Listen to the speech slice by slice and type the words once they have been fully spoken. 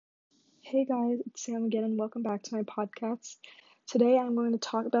Hey guys, it's Sam again, and welcome back to my podcast. Today I'm going to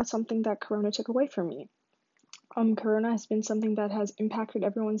talk about something that Corona took away from me. Corona has been something that has impacted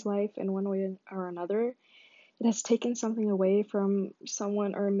everyone's life in one way or another. It has taken something away from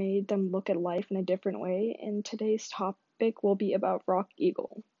someone or made them look at life in a different way, and today's topic will be about Rock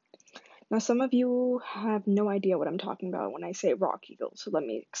Eagle. Now, some of you have no idea what I'm talking about when I say Rock Eagle, so let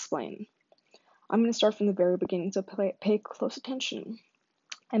me explain. I'm going to start from the very beginning, so pay close attention.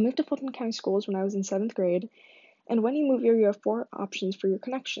 I moved to Fulton County Schools when I was in 7th grade, and when you move here, you have 4 options for your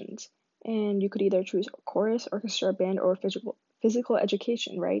connections. And you could either choose chorus, orchestra, band, or physical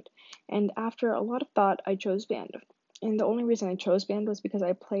education, right? And after a lot of thought, I chose band. And the only reason I chose band was because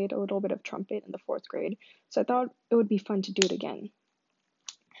I played a little bit of trumpet in the 4th grade, so I thought it would be fun to do it again.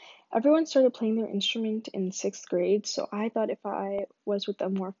 Everyone started playing their instrument in 6th grade, so I thought if I was with a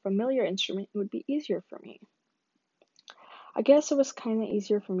more familiar instrument, it would be easier for me. I guess it was kind of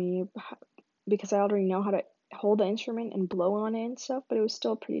easier for me because I already know how to hold the instrument and blow on it and stuff, but it was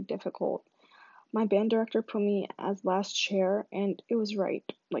still pretty difficult. My band director put me as last chair, and it was right,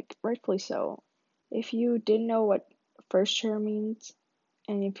 like rightfully so. If you didn't know what first chair means,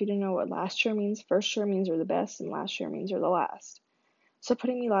 and if you didn't know what last chair means, first chair means you're the best, and last chair means you're the last. So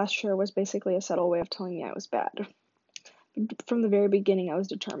putting me last chair was basically a subtle way of telling me I was bad. From the very beginning, I was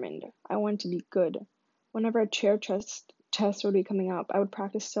determined. I wanted to be good. Whenever a chair test would be coming up, I would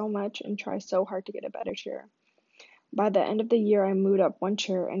practice so much and try so hard to get a better chair. By the end of the year, I moved up 1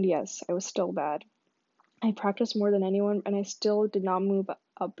 chair, and yes, I was still bad. I practiced more than anyone, and I still did not move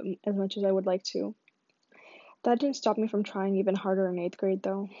up as much as I would like to. That didn't stop me from trying even harder in 8th grade,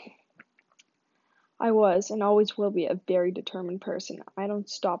 though. I was, and always will be, a very determined person. I don't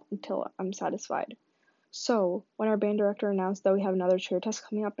stop until I'm satisfied. So, when our band director announced that we have another chair test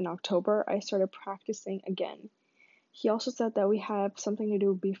coming up in October, I started practicing again. He also said that we have something to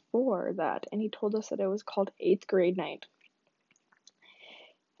do before that, and he told us that it was called 8th grade night.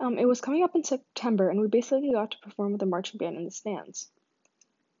 It was coming up in September, and we basically got to perform with the marching band in the stands.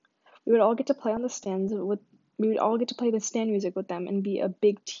 We would all get to play on the stands we would all get to play the stand music with them and be a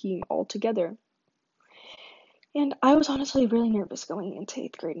big team all together. And I was honestly really nervous going into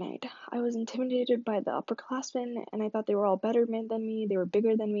 8th grade night. I was intimidated by the upperclassmen, and I thought they were all better men than me, they were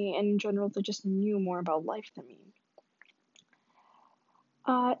bigger than me, and in general, they just knew more about life than me.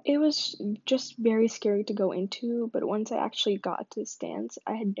 It was just very scary to go into, but once I actually got to the stands,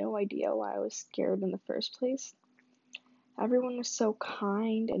 I had no idea why I was scared in the first place. Everyone was so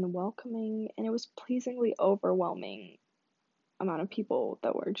kind and welcoming, and it was pleasingly overwhelming amount of people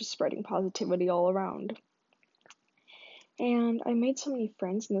that were just spreading positivity all around. And I made so many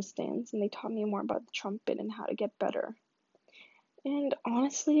friends in the stands, and they taught me more about the trumpet and how to get better. And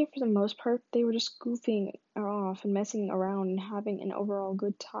honestly, for the most part, they were just goofing off and messing around and having an overall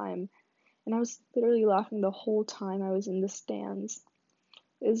good time. And I was literally laughing the whole time I was in the stands.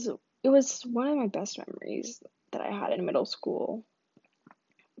 It was one of my best memories that I had in middle school,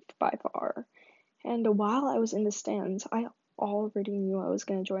 by far. And while I was in the stands, I already knew I was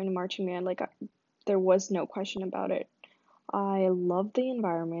going to join a marching band. There was no question about it. I loved the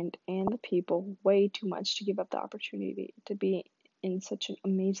environment and the people way too much to give up the opportunity to be in such an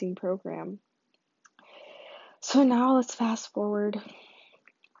amazing program. So now let's fast forward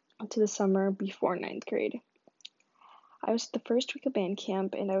to the summer before 9th grade. I was the first week of band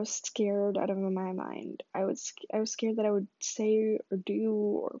camp, and I was scared out of my mind. I was scared that I would say or do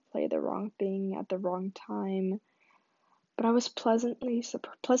or play the wrong thing at the wrong time. But I was pleasantly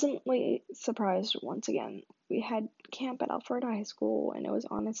surprised once again. We had camp at Alpharetta High School, and it was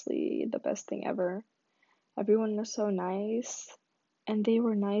honestly the best thing ever. Everyone was so nice, and they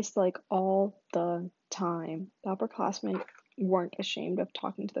were nice like all the time. The upperclassmen weren't ashamed of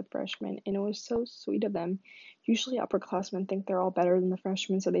talking to the freshmen, and it was so sweet of them. Usually upperclassmen think they're all better than the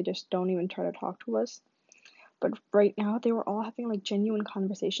freshmen, so they just don't even try to talk to us. But right now, they were all having like genuine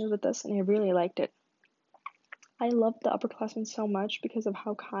conversations with us, and I really liked it. I loved the upperclassmen so much because of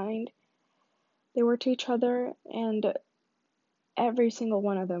how kind they were to each other, and every single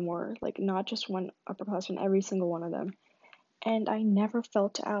one of them were, like, not just one upperclassman, every single one of them. And I never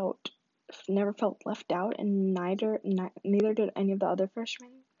felt left out, and neither did any of the other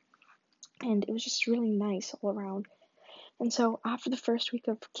freshmen. And it was just really nice all around. And so after the first week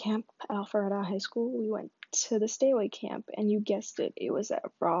of camp at Alpharetta High School, we went to the stay away camp, and you guessed it, it was at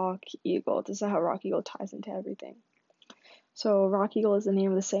Rock Eagle. This is how Rock Eagle ties into everything. So Rock Eagle is the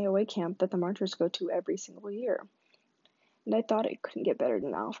name of the stay away camp that the marchers go to every single year. And I thought it couldn't get better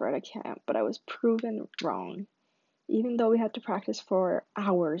than Alpharetta camp, but I was proven wrong. Even though we had to practice for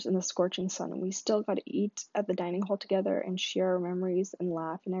hours in the scorching sun, we still got to eat at the dining hall together and share our memories and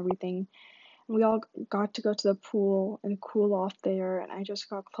laugh and everything. And we all got to go to the pool and cool off there, and I just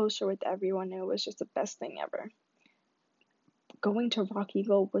got closer with everyone. It was just the best thing ever. Going to Rock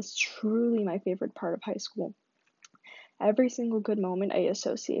Eagle was truly my favorite part of high school. Every single good moment I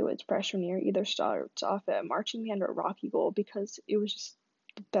associate with freshman year either starts off at marching band or Rock Eagle because it was just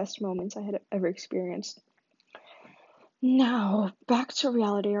the best moments I had ever experienced. Now, back to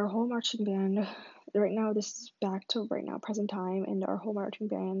reality. Our whole marching band, right now, this is back to right now, present time, and our whole marching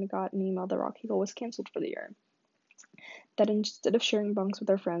band got an email that Rock Eagle was canceled for the year. That instead of sharing bunks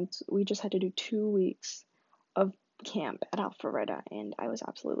with our friends, we just had to do 2 weeks of camp at Alpharetta, and I was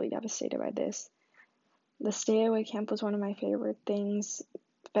absolutely devastated by this. The stay away camp was one of my favorite things,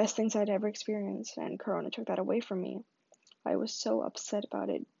 the best things I'd ever experienced, and Corona took that away from me. I was so upset about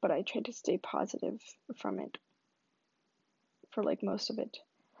it, but I tried to stay positive from it for like most of it.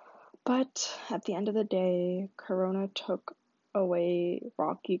 But at the end of the day, Corona took away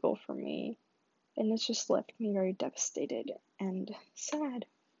Rock Eagle from me, and it's just left me very devastated and sad.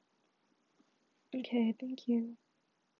 Okay, thank you.